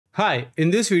Hi,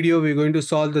 in this video we're going to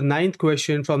solve the ninth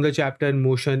question from the chapter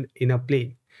Motion in a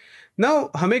Plane. Now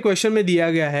हमें question में दिया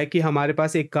गया है कि हमारे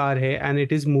पास एक कार है and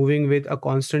it is moving with a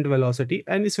constant velocity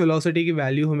and इस वेलोसिटी की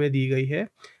वैल्यू हमें दी गई है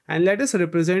and let us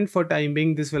represent for time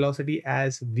being this velocity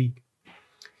as v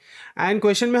and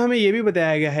question में हमें ये भी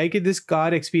बताया गया है कि this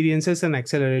car experiences an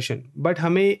acceleration but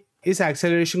हमें इस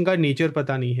एक्सेलरेशन का नेचर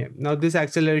पता नहीं है. Now this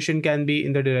acceleration can be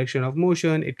in the direction of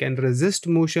motion, it can resist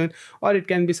motion और it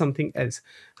can be something else.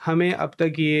 हमें अब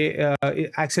तक ये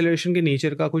एक्सेलरेशन के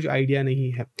नेचर का कुछ आइडिया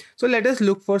नहीं है. So let us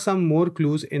look for some more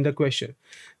clues in the question.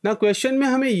 ना क्वेश्चन में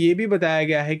हमें ये भी बताया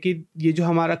गया है कि ये जो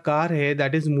हमारा कार है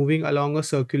that is moving along a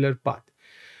circular path.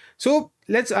 So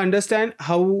let's understand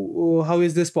how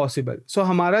is this possible. सो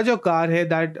हमारा जो कार है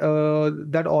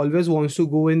that always wants to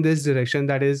go in this direction,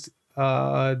 that is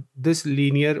this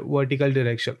linear vertical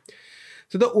direction.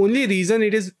 So the only reason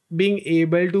it is being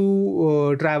able to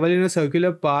travel in a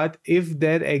circular path if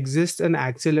there exists an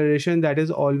acceleration that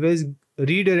is always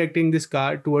redirecting this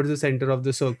car towards the center of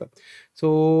the circle.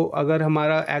 So अगर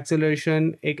हमारा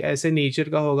acceleration एक ऐसे nature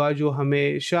का होगा जो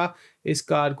हमेशा इस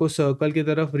car को सर्कल की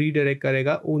तरफ रीडायरेक्ट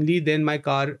करेगा, only then my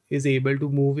car is able to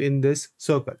move in this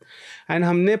circle. And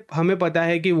हमें पता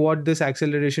है कि what this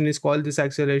acceleration is called. This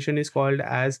acceleration is called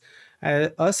as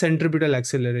a centripetal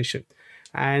acceleration,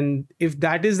 and if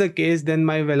that is the case then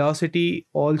my velocity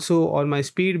also or my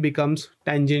speed becomes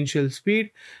tangential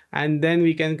speed, and then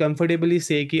we can comfortably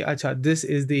say कि अच्छा this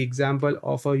is the example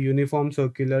of a uniform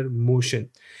circular motion.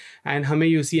 And हमें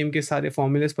UCM के सारे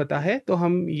formulas पता है तो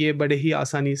हम ये बड़े ही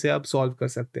आसानी से अब सॉल्व कर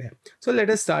सकते हैं. So let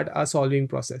us start our solving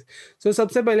process. सो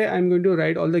सबसे पहले I am going to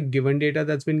right all the given data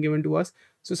that's been given to us.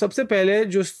 सो सबसे पहले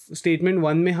जो स्टेटमेंट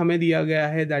 1 में हमें दिया गया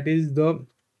है that is the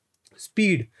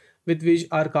speed with which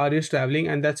our car is traveling,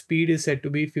 and that speed is said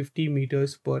to be 50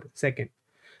 meters per second.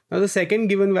 Now the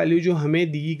second given value जो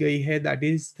हमें दी गई है that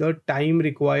is the time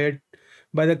required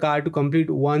by the car to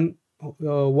complete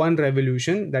one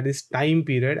revolution, that is time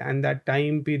period, and that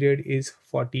time period is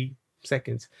 40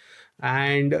 seconds.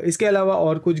 And इसके अलावा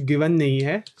और कुछ given नहीं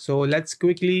है. So let's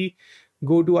quickly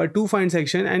go to our to find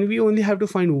section, and we only have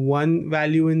to find one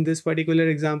value in this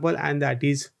particular example, and that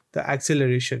is the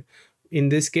acceleration. In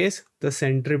this case, the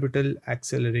centripetal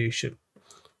acceleration.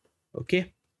 Okay,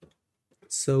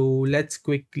 so let's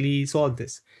quickly solve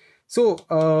this. So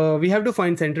we have to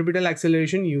find centripetal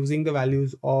acceleration using the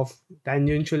values of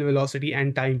tangential velocity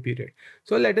and time period.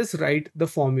 So let us write the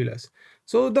formulas.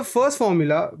 So the first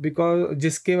formula, because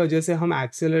जिसके वजह से हम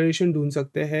acceleration ढूंढ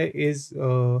सकते हैं, is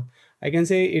I can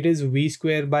say it is v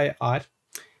square by r.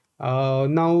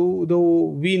 Now though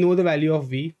we know the value of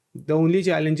v, the only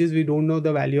challenge is we don't know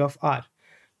the value of r,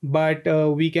 but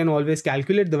we can always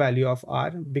calculate the value of r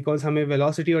because हमें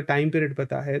velocity और time period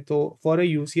पता है. तो for a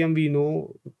UCM we know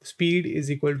speed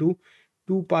is equal to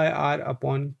 2 pi r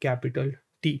upon capital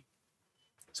T.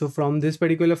 So from this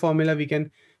particular formula we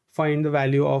can find the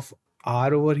value of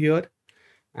r over here,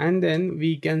 and then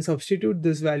we can substitute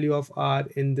this value of r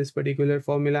in this particular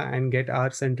formula and get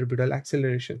our centripetal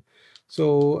acceleration. So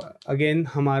again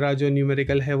हमारा जो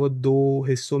numerical है वो दो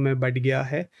हिस्सों में but गया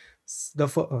है.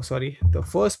 The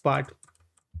first part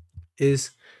is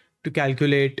to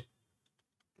calculate,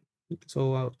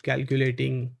 so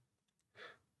calculating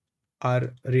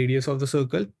our radius of the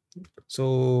circle.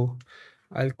 So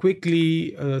I'll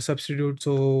quickly substitute.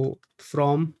 So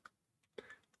from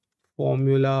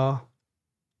formula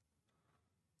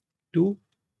 2,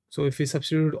 so if we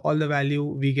substitute all the value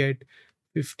we get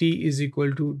 50 is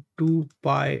equal to 2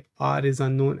 pi r is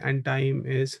unknown and time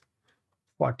is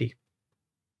 40.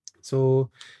 So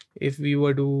if we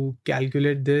were to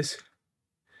calculate this,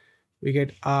 we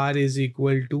get r is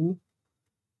equal to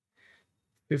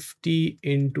 50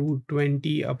 into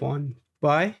 20 upon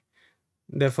pi.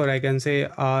 Therefore I can say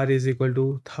r is equal to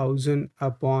 1000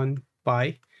 upon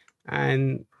pi,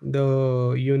 and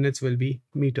the units will be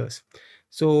meters.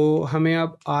 So हमें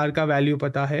अब r का value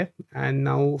पता है, and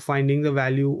now finding the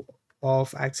value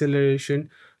of acceleration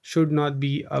should not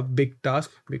be a big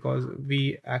task because we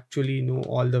actually know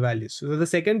all the values. So the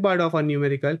second part of our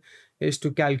numerical is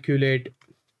to calculate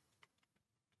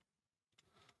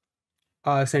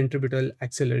our centripetal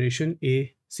acceleration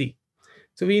AC.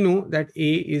 So we know that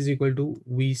A is equal to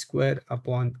v square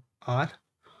upon r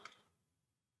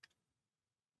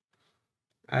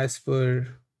as per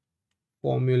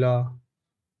formula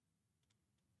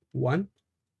 1.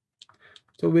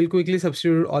 So we'll quickly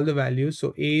substitute all the values.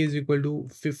 So A is equal to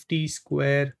 50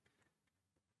 square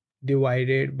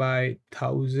divided by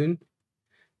 1000,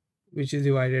 which is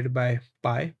divided by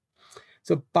pi.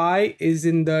 So pi is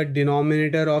in the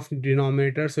denominator of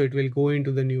denominator, so it will go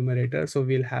into the numerator. So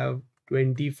we'll have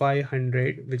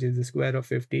 2500, which is the square of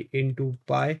 50, into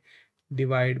pi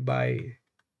divided by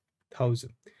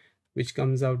 1000, which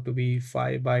comes out to be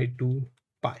 5 by 2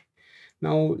 pi.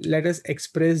 Now let us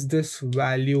express this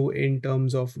value in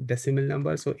terms of decimal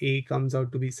number. So A comes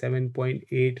out to be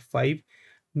 7.85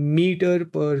 meter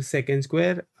per second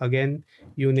square. Again,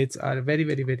 units are very,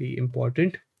 very, very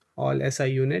important, all SI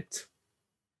units.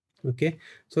 Okay,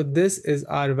 so this is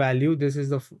our value. This is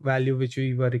the value which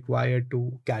we were required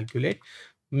to calculate.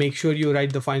 Make sure you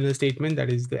write the final statement,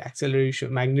 that is the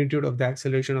acceleration, magnitude of the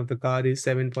acceleration of the car is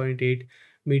 7.8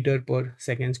 meter per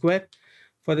second square.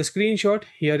 For the screenshot,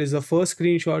 here is the first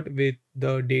screenshot with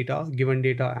the data, given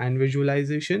data and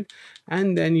visualization,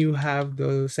 and then you have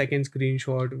the second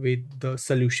screenshot with the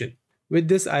solution. With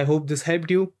this, I hope this helped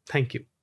you. Thank you.